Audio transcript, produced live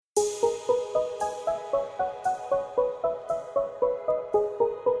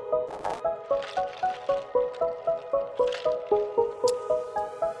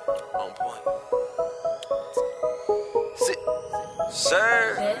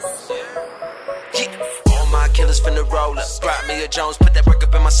All my killers finna roll up. Brought me a Jones, put that work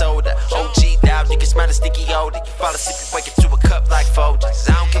up in my soda. OG dog, you can smell the sticky odor. You fall asleep, you wake up to a cup like Folgers.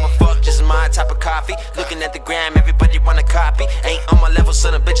 I don't give a fuck, just my type of coffee. Looking at the gram, everybody wanna copy. Ain't on my level,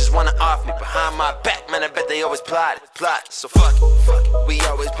 so the bitches wanna off me. Behind my back, man, I bet they always plot. So fuck it. We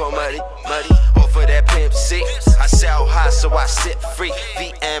always pour muddy. Off of that pimp C. I sell high, so I sit free.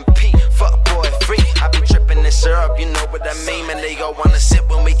 VMP, fuck boy free. I be tripping this syrup, you know what I mean. Man, they gon' wanna sip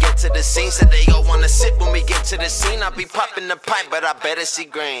when we get to the scene. Said they gon' wanna sip when we get to the scene. I be popping the pipe, but I better see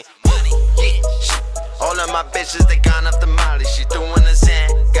green. Yeah. All of my bitches, they gone off the molly. She doing a Zan,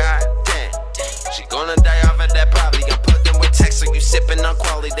 goddamn. She gonna die off of that probably. I'm plugged in with text, so you sipping on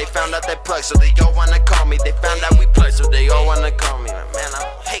quality. They found out that plug, so they all wanna call me. They found out we plug, so they all wanna call me. Man, I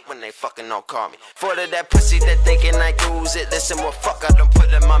hate when they fucking don't call me. For that pussy that thinking I use it. Listen, well, fuck, I don't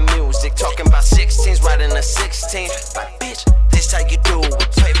put in my music. Talking about 16s, riding a 16. Like, bitch, this how you do it.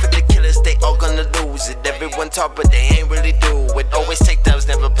 Pray for the killers, they all gonna lose it. Everyone talk, but they ain't really do it. Always take dubs,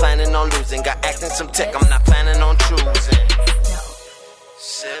 never planning on losing. Got acting some tech, I'm not planning on choosing.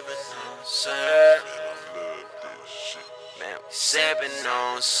 7 on serve. Man, 7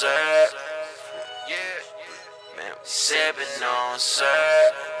 on serve. Yeah. Man, 7 on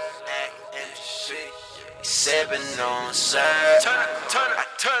serve. 7 on serve. Turn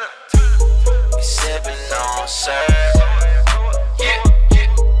up. 7 on serve. Yeah.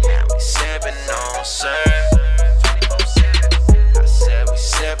 Man, 7 on serve. I said we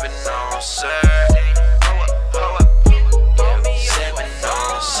 7 on serve. 7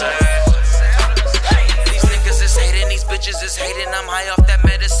 on serve. These niggas is hating, these bitches is hating. I'm high off that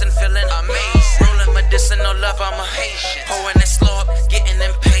medicine, feeling amazing. Rolling medicinal love, I'm a Haitian. Pouring that slow up, getting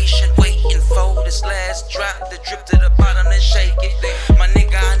impatient. Waiting for this last drop to drip to the bottom and shake it. My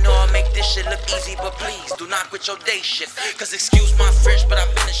nigga, I know I make this shit look easy, but please do not quit your day shift. Cause excuse my French, but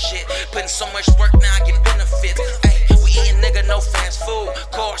I've been a shit. Putting so much work, now I get benefits. Ay, we eating nigga, no fast food.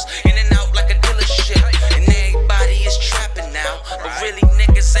 Course, in and out like a dealership. And everybody is trapping now, but really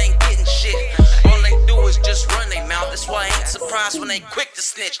niggas ain't getting shit. All they do is just run they mouth. That's why I ain't surprised when they quick to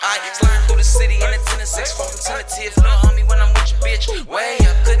snitch. I slide through the city in a 10 and 6 from tentative. Little homie when I'm with your bitch. Way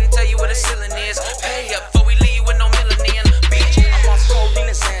up, couldn't tell you what the ceiling is. Pay up before we leave you with no melanin. Bitch, I'm off codeine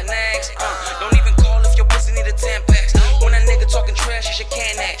and Xanax. Don't even call if your pussy need a 10 packs. When a nigga talking trash, you should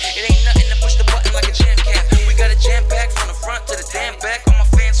can act. It ain't nothing to push the button like a jam cap. We got a jam pack from the front to the damn back. All my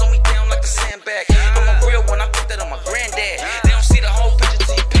fans hold me down like a sandbag. I'm a real one, I put that on my granddad. They don't see the whole picture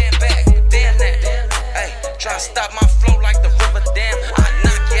till you pan back. Damn that. Hey, try to stop my flow like the river dam. I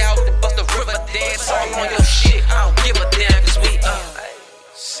knock you out and bust the river dance. All on your shit, I don't give a damn. Cause we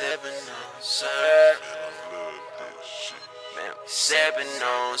 7 on serve. Man, 7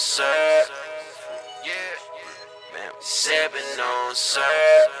 on serve. Yeah. Man, 7 on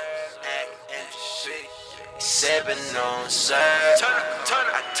serve. 7 on serve. Turn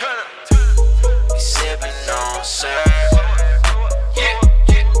up. 7 on serve. Yeah.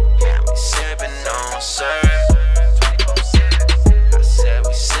 Man, 7 on serve.